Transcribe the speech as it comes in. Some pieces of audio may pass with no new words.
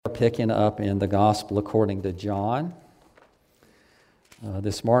picking up in the Gospel according to John.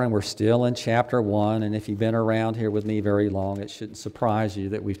 This morning we're still in chapter 1, and if you've been around here with me very long, it shouldn't surprise you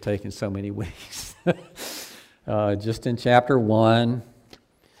that we've taken so many weeks. Just in chapter 1,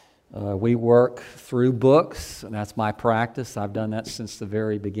 we work through books, and that's my practice. I've done that since the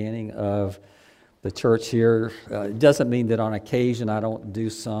very beginning of the church here. It doesn't mean that on occasion I don't do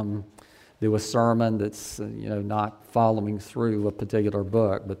a sermon that's not following through a particular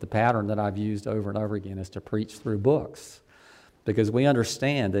book, but the pattern that I've used over and over again is to preach through books, because we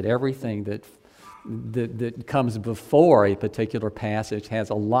understand that everything that comes before a particular passage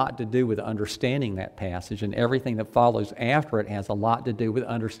has a lot to do with understanding that passage, and everything that follows after it has a lot to do with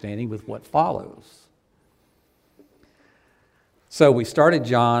understanding with what follows. So we started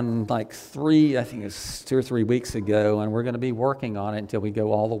John I think it's 2 or 3 weeks ago, and we're going to be working on it until we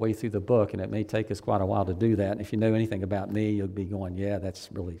go all the way through the book, and it may take us quite a while to do that. And if you know anything about me, you'll be going, yeah, that's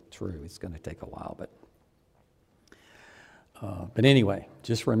really true. It's going to take a while. But anyway,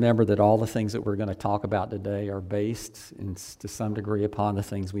 just remember that all the things that we're going to talk about today are based to some degree upon the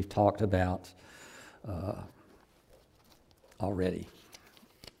things we've talked about already.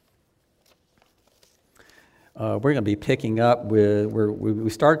 We're going to be picking up with, we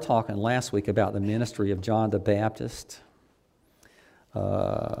started talking last week about the ministry of John the Baptist,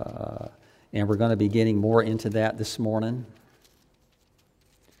 and we're going to be getting more into that this morning.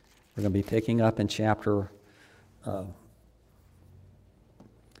 We're going to be picking up in chapter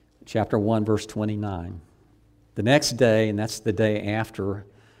 1, verse 29. The next day, and that's the day after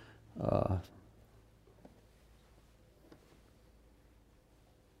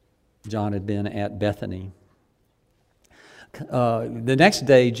John had been at Bethany. The next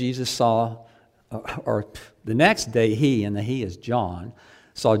day he, and the he is John,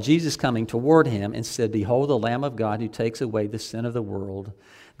 saw Jesus coming toward him and said, "Behold, the Lamb of God who takes away the sin of the world.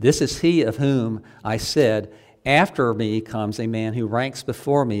 This is he of whom I said, after me comes a man who ranks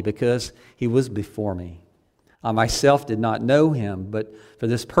before me, because he was before me. I myself did not know him, but for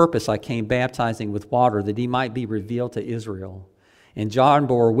this purpose I came baptizing with water, that he might be revealed to Israel. And John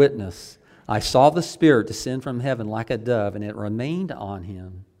bore witness. I saw the Spirit descend from heaven like a dove, and it remained on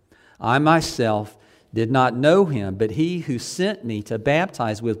him. I myself did not know him, but he who sent me to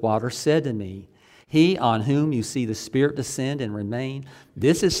baptize with water said to me, He on whom you see the Spirit descend and remain,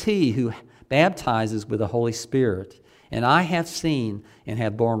 this is he who baptizes with the Holy Spirit. And I have seen and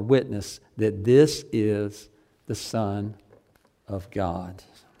have borne witness that this is the Son of God."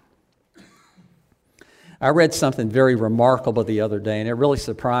 I read something very remarkable the other day, and it really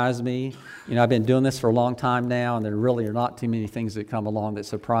surprised me. I've been doing this for a long time now, and there really are not too many things that come along that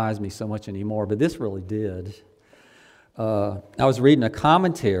surprise me so much anymore, but this really did. I was reading a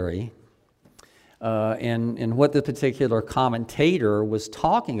commentary, and what the particular commentator was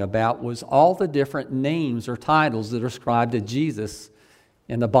talking about was all the different names or titles that are ascribed to Jesus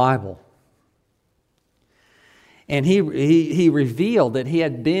in the Bible. And he revealed that he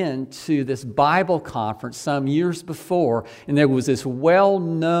had been to this Bible conference some years before, and there was this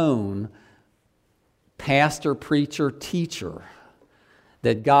well-known pastor, preacher, teacher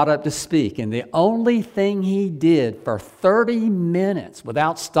that got up to speak. And the only thing he did for 30 minutes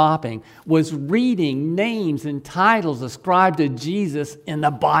without stopping was reading names and titles ascribed to Jesus in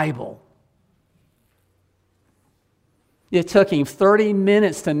the Bible. It took him 30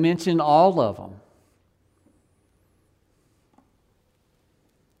 minutes to mention all of them.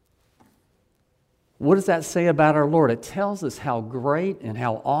 What does that say about our Lord? It tells us how great and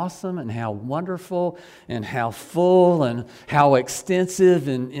how awesome and how wonderful and how full and how extensive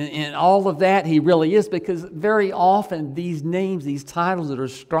and all of that He really is, because very often these names, these titles that are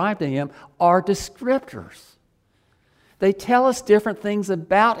ascribed to Him are descriptors. They tell us different things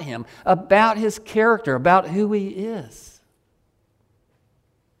about Him, about His character, about who He is.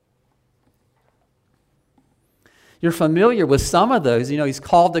 You're familiar with some of those. He's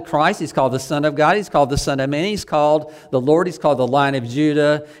called the Christ. He's called the Son of God. He's called the Son of Man. He's called the Lord. He's called the Lion of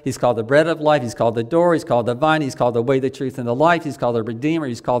Judah. He's called the Bread of Life. He's called the Door. He's called the Vine. He's called the Way, the Truth, and the Life. He's called the Redeemer.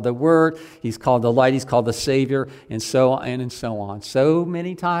 He's called the Word. He's called the Light. He's called the Savior, and so on and so on. So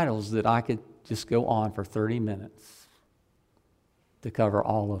many titles that I could just go on for 30 minutes to cover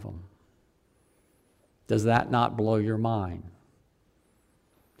all of them. Does that not blow your mind?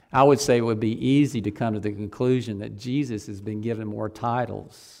 I would say it would be easy to come to the conclusion that Jesus has been given more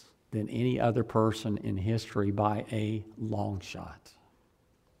titles than any other person in history by a long shot.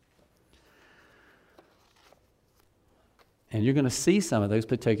 And you're going to see some of those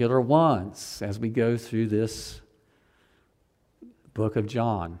particular ones as we go through this book of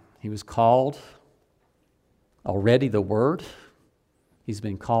John. He was called already the Word. He's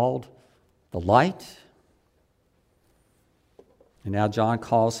been called the light. And now John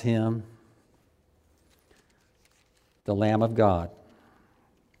calls him the Lamb of God.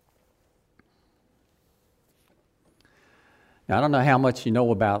 Now, I don't know how much you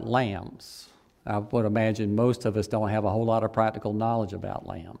know about lambs. I would imagine most of us don't have a whole lot of practical knowledge about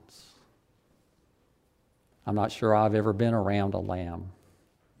lambs. I'm not sure I've ever been around a lamb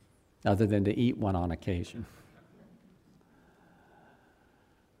other than to eat one on occasion.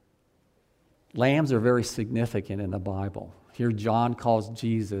 Lambs are very significant in the Bible. Here John calls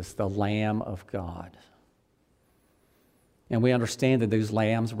Jesus the Lamb of God. And we understand that those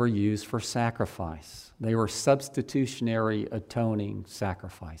lambs were used for sacrifice. They were substitutionary atoning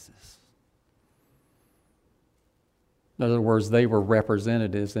sacrifices. In other words, they were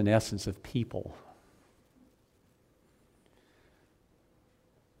representatives, in essence, of people.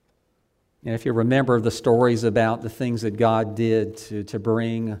 And if you remember the stories about the things that God did to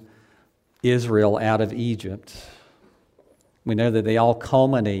bring Israel out of Egypt, we know that they all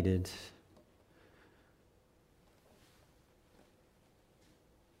culminated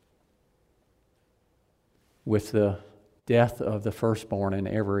with the death of the firstborn in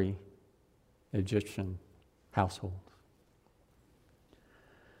every Egyptian household.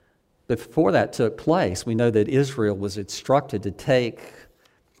 But before that took place, we know that Israel was instructed to take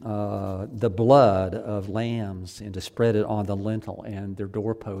the blood of lambs and to spread it on the lintel and their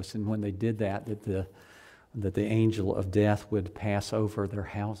doorposts. And when they did that, that the angel of death would pass over their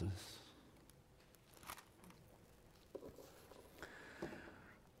houses.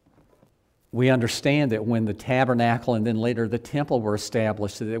 We understand that when the tabernacle and then later the temple were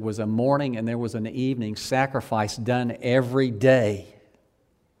established, that there was a morning and there was an evening sacrifice done every day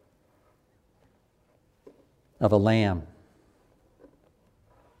of a lamb.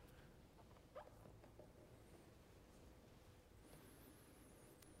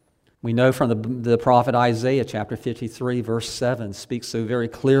 We know from the prophet Isaiah, chapter 53, verse 7, speaks so very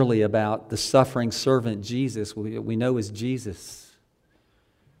clearly about the suffering servant Jesus. We know is Jesus.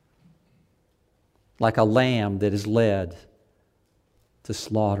 Like a lamb that is led to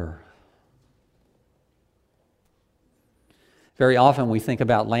slaughter. Very often we think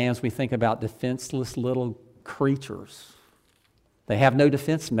about lambs, we think about defenseless little creatures. They have no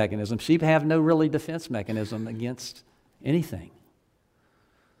defense mechanism. Sheep have no really defense mechanism against anything.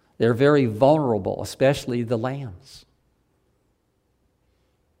 They're very vulnerable, especially the lambs.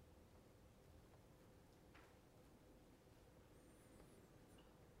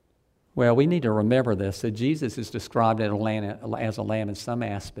 Well, we need to remember this, that Jesus is described as a lamb in some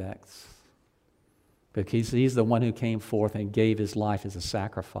aspects, because he's the one who came forth and gave his life as a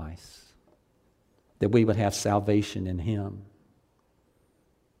sacrifice, that we would have salvation in him.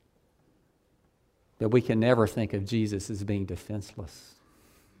 That we can never think of Jesus as being defenseless.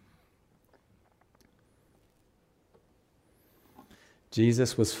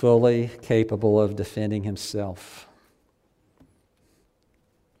 Jesus was fully capable of defending himself.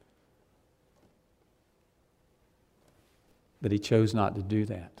 But he chose not to do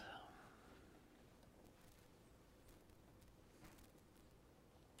that.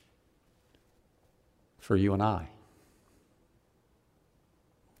 For you and I.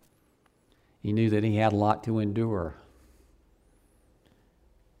 He knew that he had a lot to endure.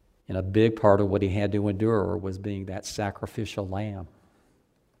 And a big part of what he had to endure was being that sacrificial lamb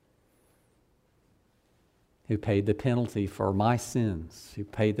who paid the penalty for my sins, who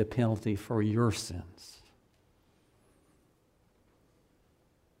paid the penalty for your sins.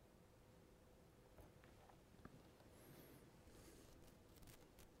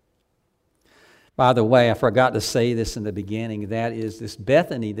 By the way, I forgot to say this in the beginning. That is this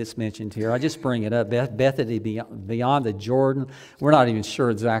Bethany that's mentioned here. I just bring it up. Bethany beyond the Jordan. We're not even sure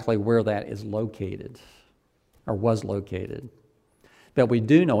exactly where that is located or was located. But we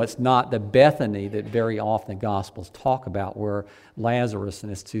do know it's not the Bethany that very often the Gospels talk about, where Lazarus and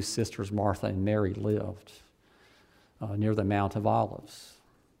his two sisters, Martha and Mary, lived near the Mount of Olives.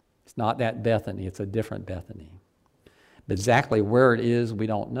 It's not that Bethany. It's a different Bethany. But exactly where it is, we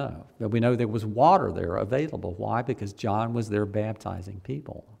don't know. But we know there was water there available. Why? Because John was there baptizing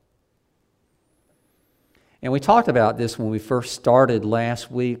people. And we talked about this when we first started last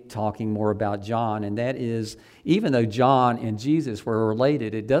week talking more about John, and that is, even though John and Jesus were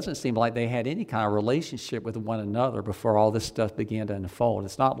related, it doesn't seem like they had any kind of relationship with one another before all this stuff began to unfold.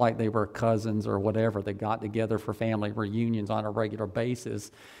 It's not like they were cousins or whatever that got together for family reunions on a regular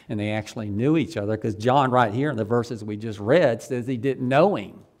basis and they actually knew each other, because John right here in the verses we just read says he didn't know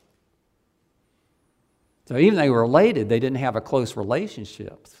him. So even though they were related, they didn't have a close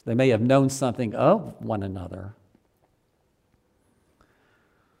relationship. They may have known something of one another.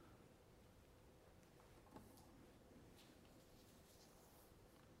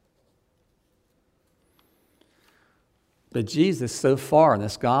 But Jesus, so far in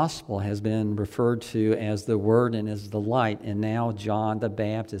this gospel, has been referred to as the Word and as the light. And now John the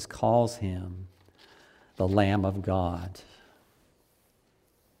Baptist calls him the Lamb of God,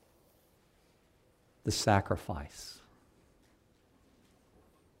 the sacrifice,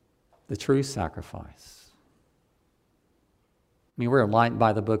 the true sacrifice. I mean, we're enlightened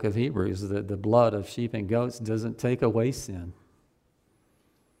by the book of Hebrews that the blood of sheep and goats doesn't take away sin.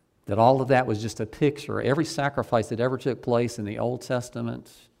 That all of that was just a picture. Every sacrifice that ever took place in the Old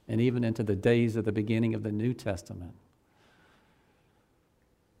Testament and even into the days of the beginning of the New Testament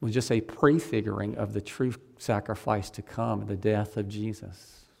was just a prefiguring of the true sacrifice to come, the death of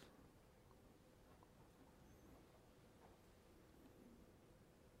Jesus.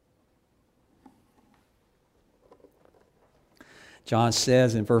 John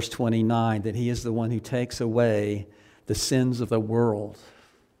says in verse 29 that he is the one who takes away the sins of the world.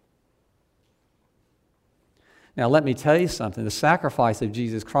 Now, let me tell you something. The sacrifice of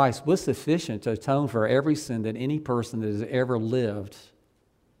Jesus Christ was sufficient to atone for every sin that any person that has ever lived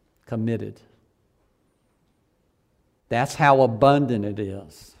committed. That's how abundant it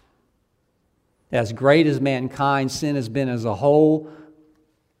is. As great as mankind's sin has been as a whole,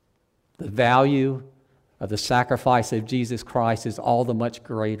 the value of the sacrifice of Jesus Christ is all the much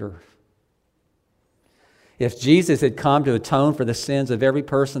greater. If Jesus had come to atone for the sins of every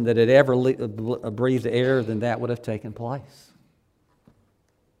person that had ever breathed air, then that would have taken place.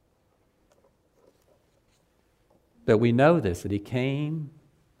 But we know this, that he came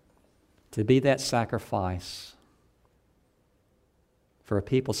to be that sacrifice for a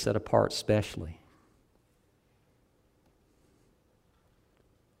people set apart specially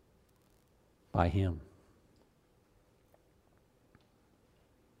by him.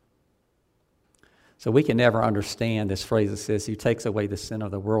 So we can never understand this phrase that says, "He takes away the sin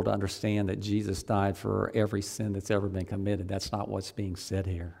of the world," to understand that Jesus died for every sin that's ever been committed. That's not what's being said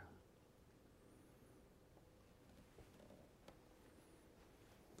here.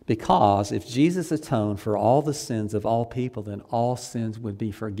 Because if Jesus atoned for all the sins of all people, then all sins would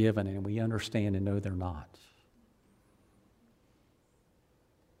be forgiven, and we understand and know they're not.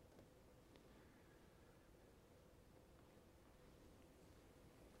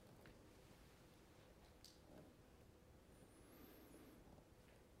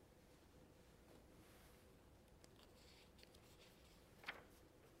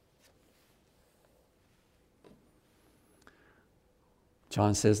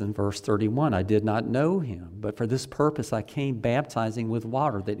 John says in verse 31, "I did not know him, but for this purpose I came baptizing with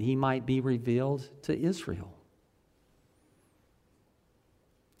water, that he might be revealed to Israel."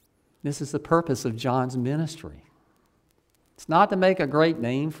 This is the purpose of John's ministry. It's not to make a great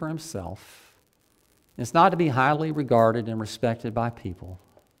name for himself. It's not to be highly regarded and respected by people.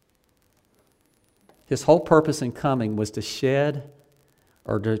 His whole purpose in coming was to shed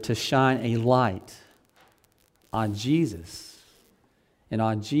or to shine a light on Jesus and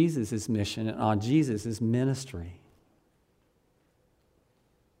on Jesus' mission and on Jesus' ministry.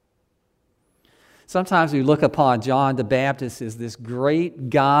 Sometimes we look upon John the Baptist as this great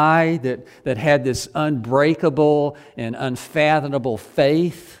guy that had this unbreakable and unfathomable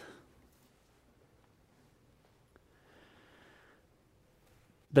faith.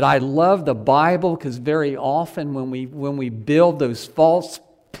 But I love the Bible because very often when we build those false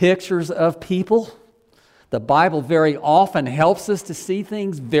pictures of people, the Bible very often helps us to see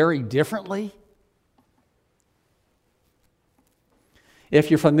things very differently.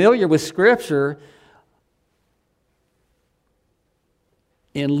 If you're familiar with Scripture,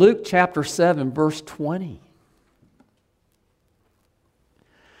 in Luke chapter 7, verse 20,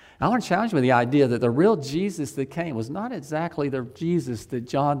 I want to challenge you with the idea that the real Jesus that came was not exactly the Jesus that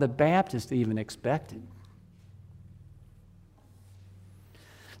John the Baptist even expected.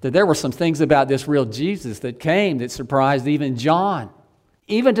 That there were some things about this real Jesus that came that surprised even John,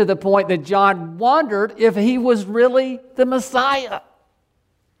 even to the point that John wondered if he was really the Messiah.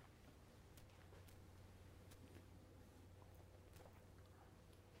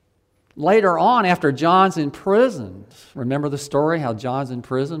 Later on, after John's imprisoned, remember the story how John's in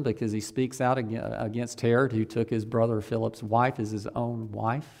prison because he speaks out against Herod, who took his brother Philip's wife as his own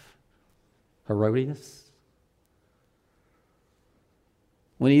wife, Herodias.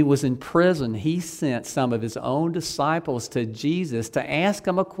 When he was in prison, he sent some of his own disciples to Jesus to ask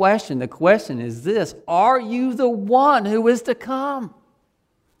him a question. The question is this: are you the one who is to come?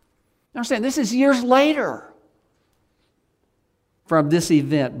 Understand, this is years later from this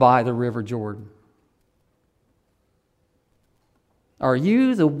event by the River Jordan. Are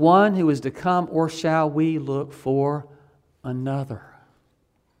you the one who is to come, or shall we look for another?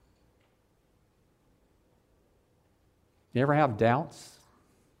 You ever have doubts?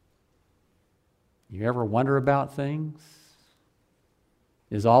 You ever wonder about things?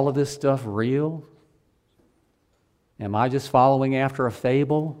 Is all of this stuff real? Am I just following after a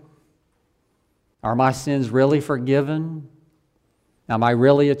fable? Are my sins really forgiven? Am I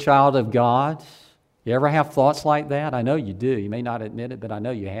really a child of God? You ever have thoughts like that? I know you do. You may not admit it, but I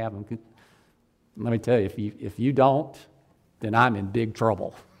know you have them. Let me tell you, if you don't, then I'm in big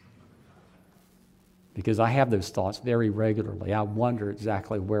trouble. Because I have those thoughts very regularly. I wonder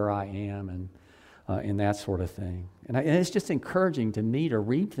exactly where I am and that sort of thing. And it's just encouraging to me to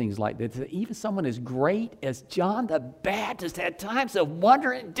read things like this. That even someone as great as John the Baptist had times of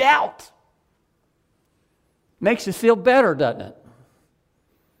wonder and doubt. Makes you feel better, doesn't it?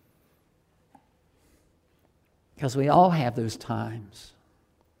 Because we all have those times.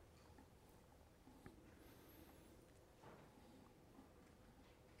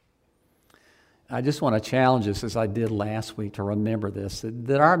 I just want to challenge us, as I did last week, to remember this,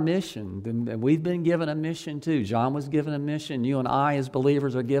 that our mission, and we've been given a mission too. John was given a mission. You and I as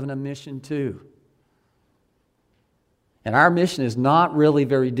believers are given a mission too. And our mission is not really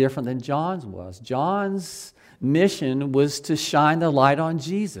very different than John's was. John's mission was to shine the light on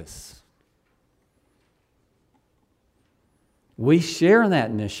Jesus. We share in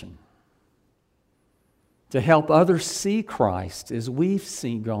that mission to help others see Christ as we've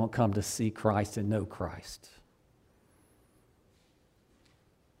come to see Christ and know Christ.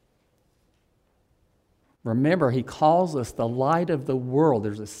 Remember, he calls us the light of the world.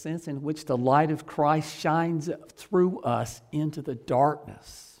 There's a sense in which the light of Christ shines through us into the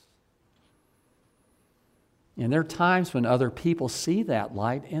darkness. And there are times when other people see that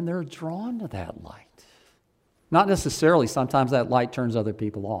light and they're drawn to that light. Not necessarily, sometimes that light turns other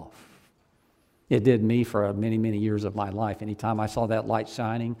people off. It did me for many, many years of my life. Anytime I saw that light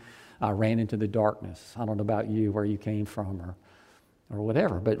shining, I ran into the darkness. I don't know about you, where you came from or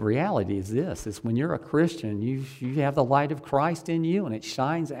whatever, but reality is this, is when you're a Christian, you have the light of Christ in you and it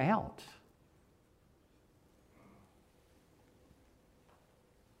shines out.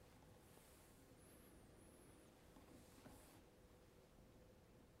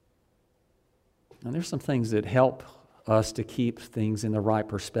 And there's some things that help us to keep things in the right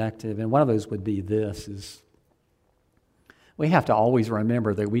perspective. And one of those would be this, is we have to always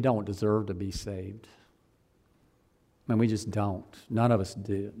remember that we don't deserve to be saved. I mean, we just don't. None of us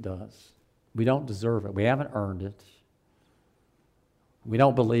does. We don't deserve it. We haven't earned it. We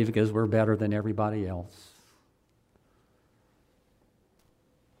don't believe because we're better than everybody else.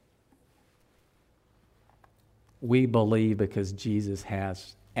 We believe because Jesus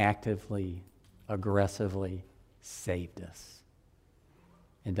has actively, aggressively saved us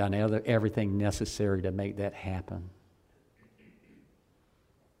and done everything necessary to make that happen.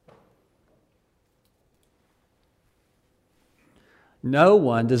 No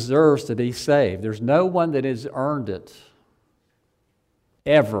one deserves to be saved. There's no one that has earned it,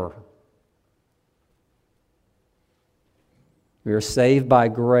 ever. We are saved by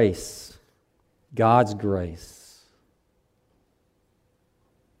grace, God's grace.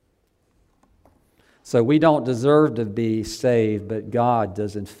 So we don't deserve to be saved, but God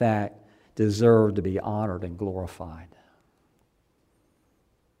does in fact deserve to be honored and glorified.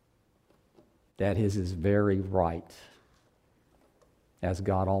 That is His very right as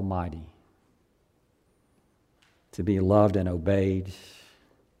God Almighty, to be loved and obeyed,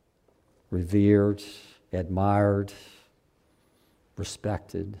 revered, admired,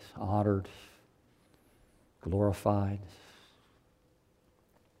 respected, honored, glorified.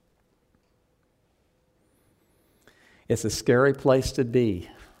 It's a scary place to be.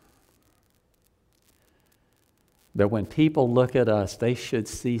 But when people look at us, they should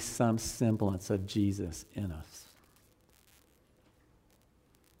see some semblance of Jesus in us.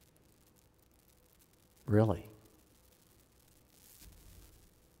 Really.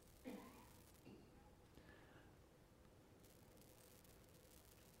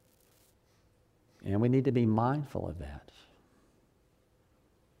 And we need to be mindful of that.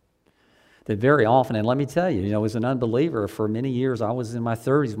 That very often, and let me tell you, as an unbeliever for many years, I was in my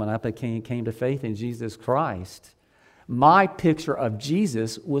 30s when I came to faith in Jesus Christ. My picture of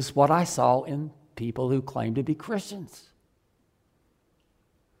Jesus was what I saw in people who claimed to be Christians.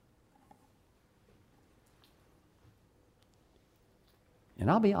 And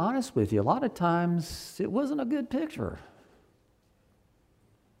I'll be honest with you, a lot of times it wasn't a good picture.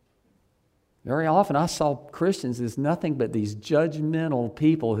 Very often I saw Christians as nothing but these judgmental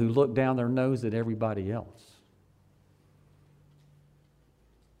people who look down their nose at everybody else.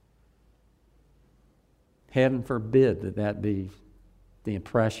 Heaven forbid that be the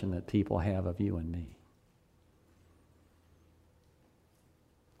impression that people have of you and me.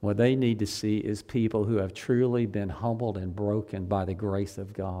 What they need to see is people who have truly been humbled and broken by the grace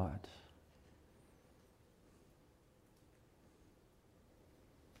of God.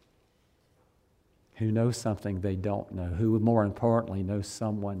 Who know something they don't know, who more importantly know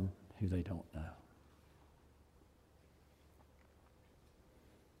someone who they don't know.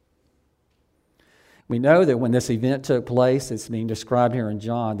 We know that when this event took place, it's being described here in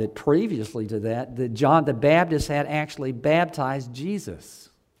John, that previously to that John the Baptist had actually baptized Jesus.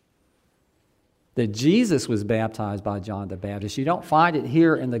 That Jesus was baptized by John the Baptist. You don't find it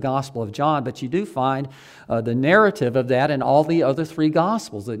here in the Gospel of John, but you do find the narrative of that in all the other three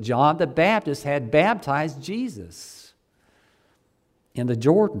Gospels, that John the Baptist had baptized Jesus in the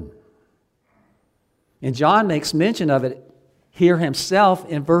Jordan. And John makes mention of it here himself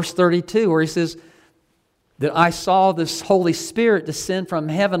in verse 32, where he says that I saw this Holy Spirit descend from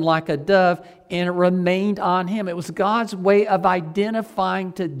heaven like a dove, and it remained on him. It was God's way of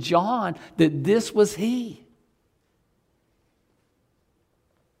identifying to John that this was he.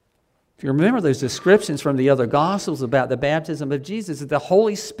 If you remember those descriptions from the other Gospels about the baptism of Jesus, that the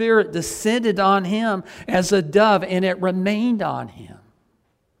Holy Spirit descended on him as a dove, and it remained on him.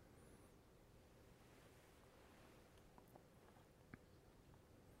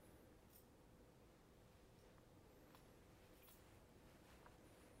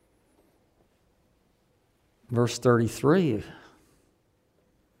 Verse 33,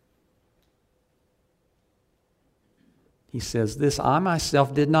 he says this, I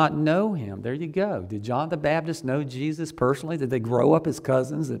myself did not know him. There you go. Did John the Baptist know Jesus personally? Did they grow up as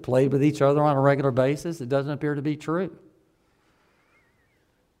cousins that played with each other on a regular basis? It doesn't appear to be true.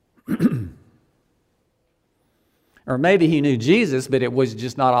 Or maybe he knew Jesus, but it was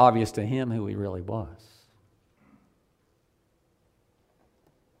just not obvious to him who he really was.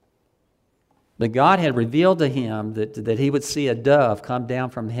 But God had revealed to him that he would see a dove come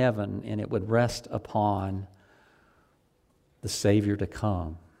down from heaven and it would rest upon the Savior to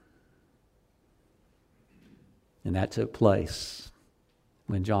come. And that took place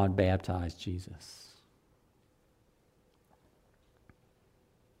when John baptized Jesus.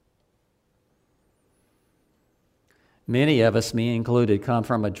 Many of us, me included, come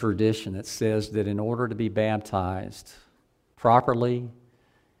from a tradition that says that in order to be baptized properly,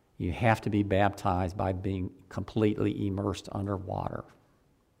 you have to be baptized by being completely immersed under water.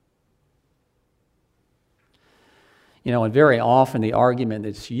 You know, and very often the argument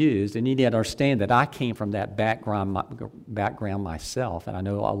that's used, and you need to understand that I came from that background myself, and I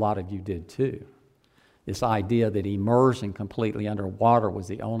know a lot of you did too. This idea that immersion completely under water was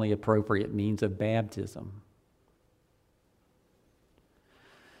the only appropriate means of baptism.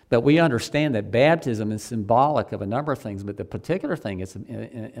 But we understand that baptism is symbolic of a number of things, but the particular thing it's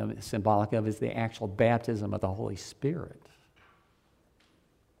symbolic of is the actual baptism of the Holy Spirit.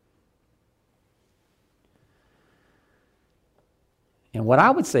 And what I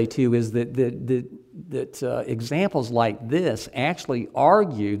would say to you is that examples like this actually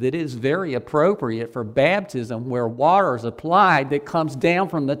argue that it is very appropriate for baptism where water is applied that comes down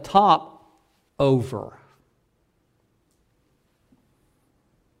from the top over.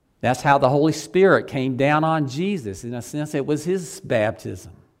 That's how the Holy Spirit came down on Jesus. In a sense, it was his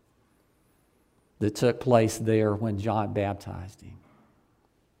baptism that took place there when John baptized him.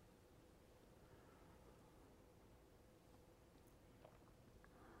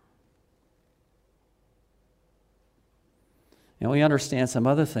 And we understand some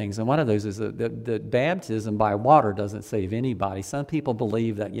other things, and one of those is that baptism by water doesn't save anybody. Some people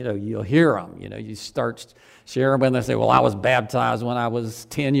believe that, you'll hear them. You start sharing with them, they say, well, I was baptized when I was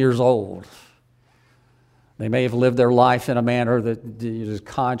 10 years old. They may have lived their life in a manner that is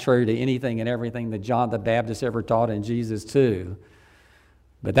contrary to anything and everything that John the Baptist ever taught and Jesus too.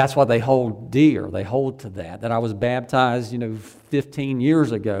 But that's what they hold dear. They hold to that I was baptized, 15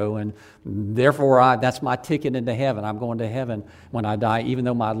 years ago, and therefore that's my ticket into heaven. I'm going to heaven when I die, even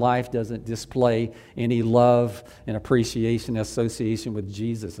though my life doesn't display any love and appreciation and association with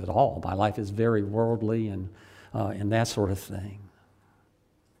Jesus at all. My life is very worldly and that sort of thing.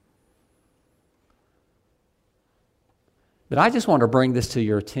 But I just want to bring this to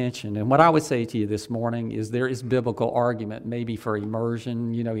your attention. And what I would say to you this morning is there is biblical argument maybe for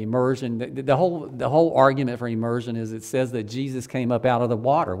immersion. Immersion, the whole argument for immersion is it says that Jesus came up out of the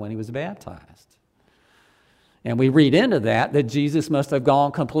water when he was baptized. And we read into that Jesus must have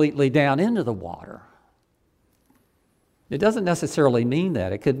gone completely down into the water. It doesn't necessarily mean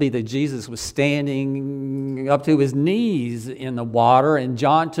that. It could be that Jesus was standing up to his knees in the water, and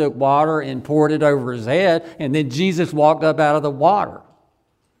John took water and poured it over his head, and then Jesus walked up out of the water.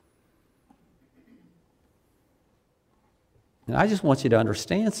 And I just want you to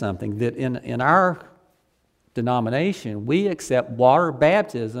understand something, that in our denomination, we accept water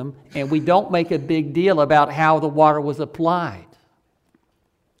baptism and we don't make a big deal about how the water was applied.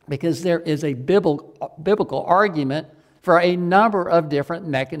 Because there is a biblical argument for a number of different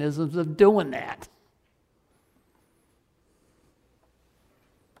mechanisms of doing that.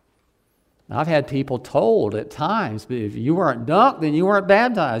 I've had people told at times, if you weren't dunked, then you weren't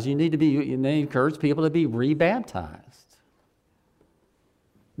baptized. You need to encourage people to be rebaptized.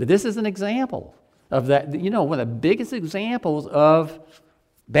 But this is an example of that. You know, one of the biggest examples of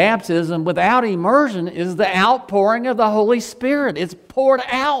baptism without immersion is the outpouring of the Holy Spirit. It's poured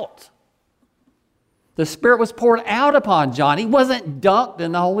out. The Spirit was poured out upon John. He wasn't dunked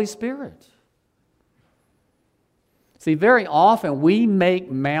in the Holy Spirit. See, very often we make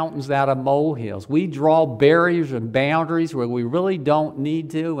mountains out of molehills. We draw barriers and boundaries where we really don't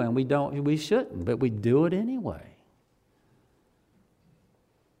need to, and we shouldn't, but we do it anyway.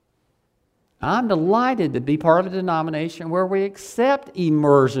 I'm delighted to be part of a denomination where we accept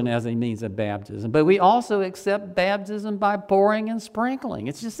immersion as a means of baptism, but we also accept baptism by pouring and sprinkling.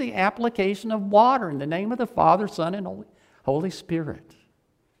 It's just the application of water in the name of the Father, Son, and Holy Spirit.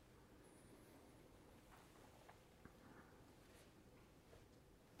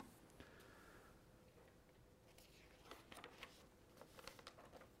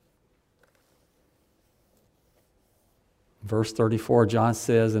 Verse 34, John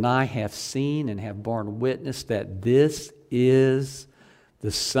says, "And I have seen and have borne witness that this is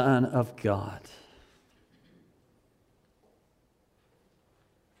the Son of God."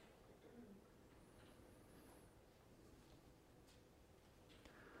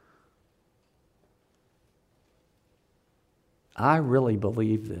 I really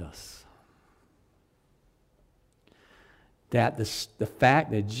believe this. That the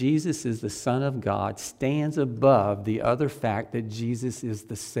fact that Jesus is the Son of God stands above the other fact that Jesus is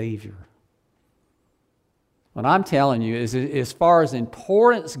the Savior. What I'm telling you is, as far as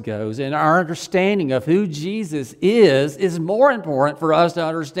importance goes, and our understanding of who Jesus is more important for us to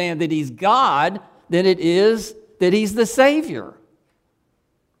understand that He's God than it is that He's the Savior.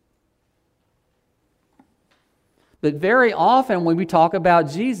 But very often when we talk about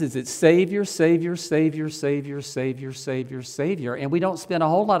Jesus, it's Savior, Savior, Savior, Savior, Savior, Savior, Savior. And we don't spend a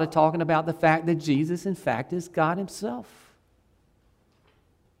whole lot of talking about the fact that Jesus, in fact, is God Himself.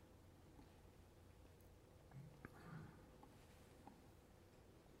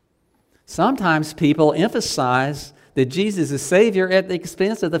 Sometimes people emphasize that Jesus is Savior at the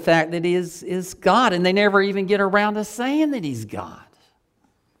expense of the fact that He is God, and they never even get around to saying that He's God.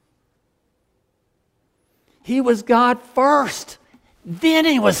 He was God first, then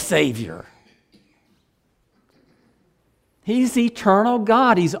He was Savior. He's eternal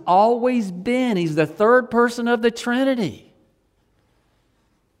God. He's always been. He's the third person of the Trinity.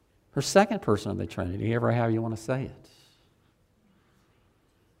 Or second person of the Trinity, however you want to say it.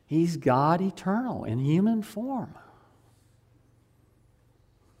 He's God eternal in human form.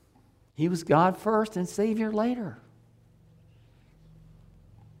 He was God first and Savior later.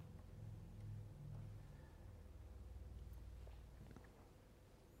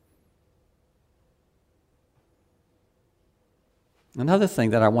 Another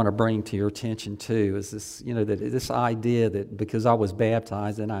thing that I want to bring to your attention too is this, that this idea that because I was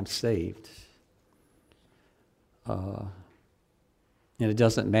baptized and I'm saved. It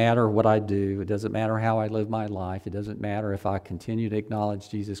doesn't matter what I do. It doesn't matter how I live my life. It doesn't matter if I continue to acknowledge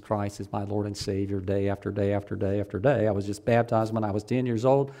Jesus Christ as my Lord and Savior day after day after day after day. I was just baptized when I was 10 years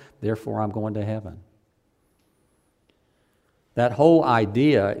old, therefore I'm going to heaven. That whole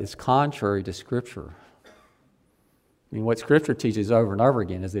idea is contrary to Scripture. I mean, what Scripture teaches over and over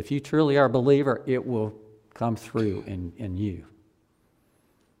again is if you truly are a believer, it will come through in you.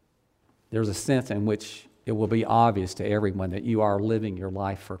 There's a sense in which it will be obvious to everyone that you are living your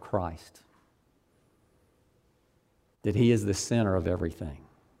life for Christ. That He is the center of everything,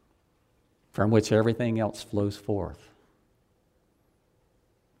 from which everything else flows forth.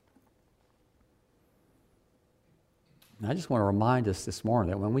 And I just want to remind us this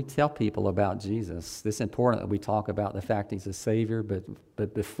morning that when we tell people about Jesus, it's important that we talk about the fact He's a Savior,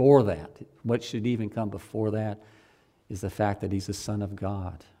 but before that, what should even come before that is the fact that He's the Son of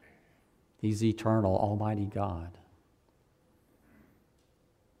God. He's eternal, almighty God.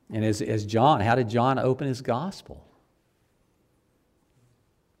 And as John, how did John open his gospel?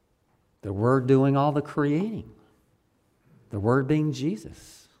 The Word doing all the creating. The Word being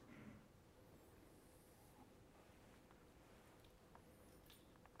Jesus.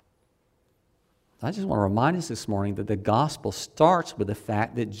 I just want to remind us this morning that the gospel starts with the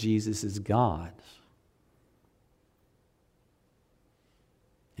fact that Jesus is God.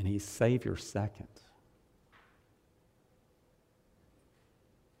 and He's Savior second.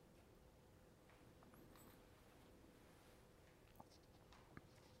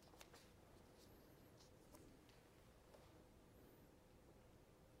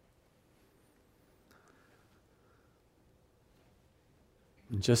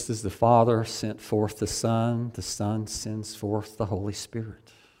 And just as the Father sent forth the Son sends forth the Holy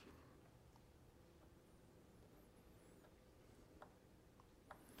Spirit.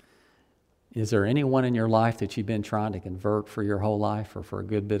 Is there anyone in your life that you've been trying to convert for your whole life or for a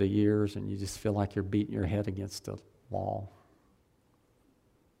good bit of years and you just feel like you're beating your head against a wall?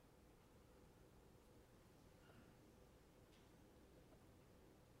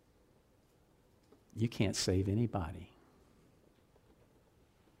 You can't save anybody.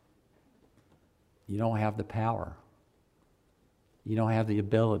 You don't have the power. You don't have the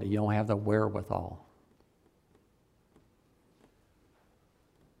ability. You don't have the wherewithal.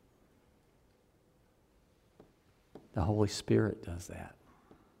 The Holy Spirit does that.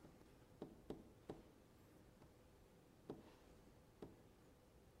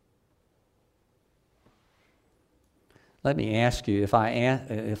 Let me ask you, if I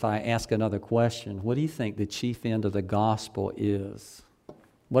ask another question, what do you think the chief end of the gospel is?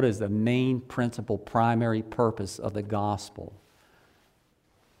 What is the main principal, primary purpose of the gospel?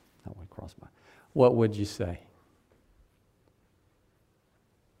 That went across my. What would you say?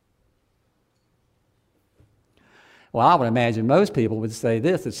 Well, I would imagine most people would say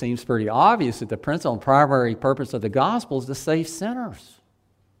this. It seems pretty obvious that the principal and primary purpose of the gospel is to save sinners.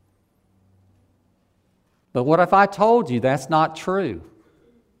 But what if I told you that's not true?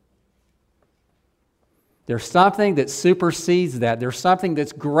 There's something that supersedes that. There's something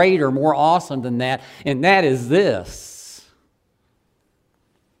that's greater, more awesome than that, and that is this.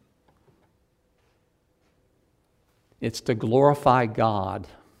 It's to glorify God.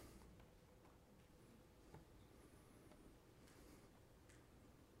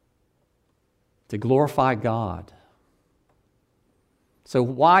 To glorify God. So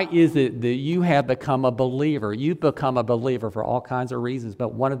why is it that you have become a believer? You've become a believer for all kinds of reasons,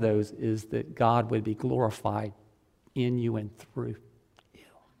 but one of those is that God would be glorified in you and through you.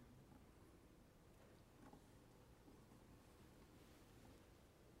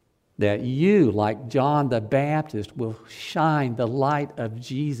 That you, like John the Baptist, will shine the light of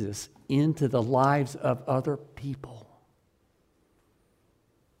Jesus into the lives of other people.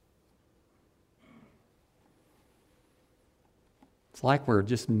 It's like we're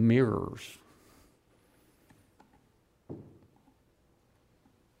just mirrors.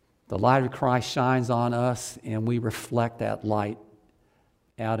 The light of Christ shines on us, and we reflect that light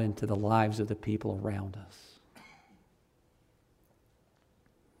out into the lives of the people around us.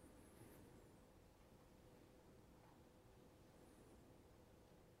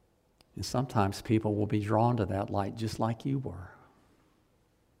 And sometimes people will be drawn to that light just like you were.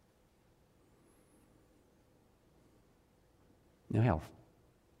 You know how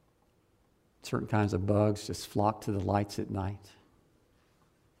certain kinds of bugs just flock to the lights at night?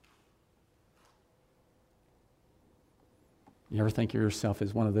 You ever think of yourself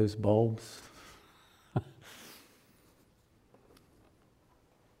as one of those bulbs?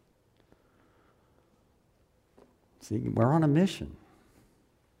 See, we're on a mission.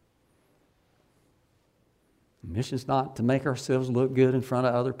 The mission's not to make ourselves look good in front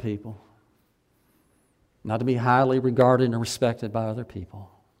of other people. Not to be highly regarded and respected by other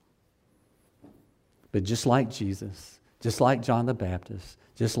people. But just like Jesus, just like John the Baptist,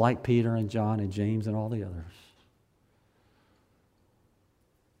 just like Peter and John and James and all the others,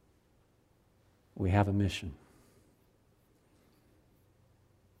 we have a mission.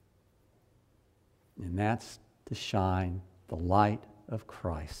 And that's to shine the light of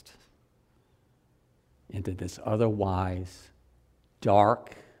Christ into this otherwise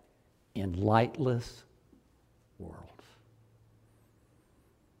dark and lightless world.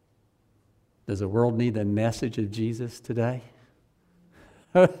 Does the world need the message of Jesus today?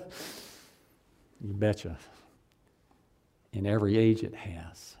 You betcha. In every age it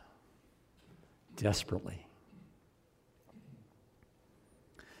has. Desperately.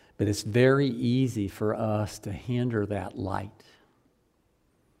 But it's very easy for us to hinder that light.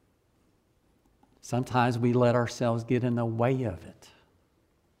 Sometimes we let ourselves get in the way of it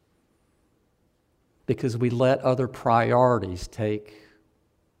because we let other priorities take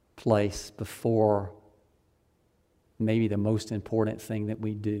place before maybe the most important thing that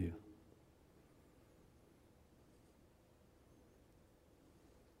we do.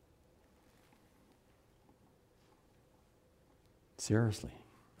 Seriously.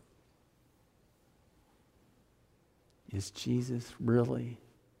 Is Jesus really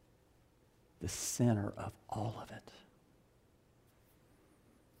the center of all of it.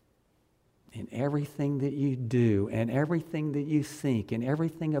 In everything that you do and everything that you think and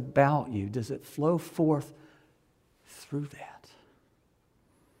everything about you, does it flow forth through that?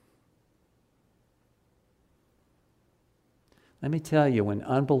 Let me tell you, when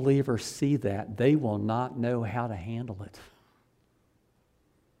unbelievers see that, they will not know how to handle it.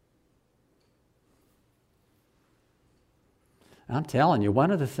 I'm telling you,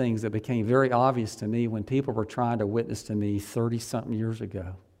 one of the things that became very obvious to me when people were trying to witness to me 30-something years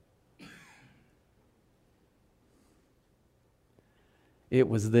ago, it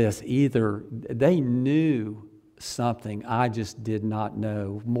was this: either they knew something I just did not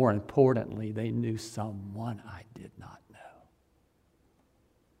know. More importantly, they knew someone I did not know.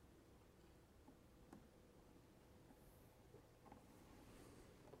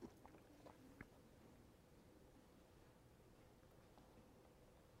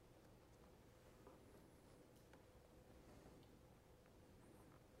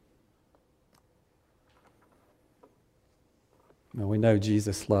 Now, we know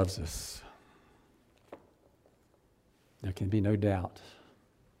Jesus loves us. There can be no doubt.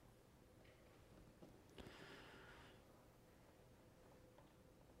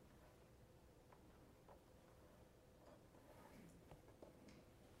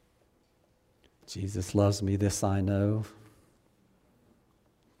 Jesus loves me, this I know,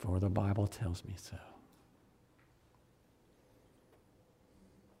 for the Bible tells me so.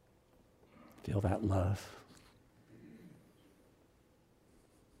 Feel that love.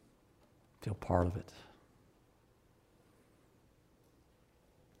 Feel part of it.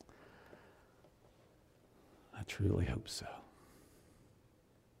 I truly hope so.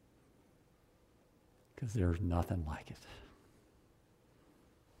 Because there's nothing like it.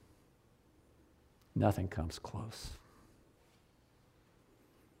 Nothing comes close.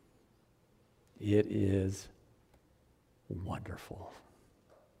 It is wonderful.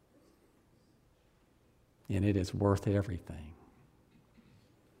 And it is worth everything.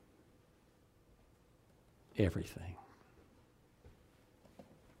 Everything.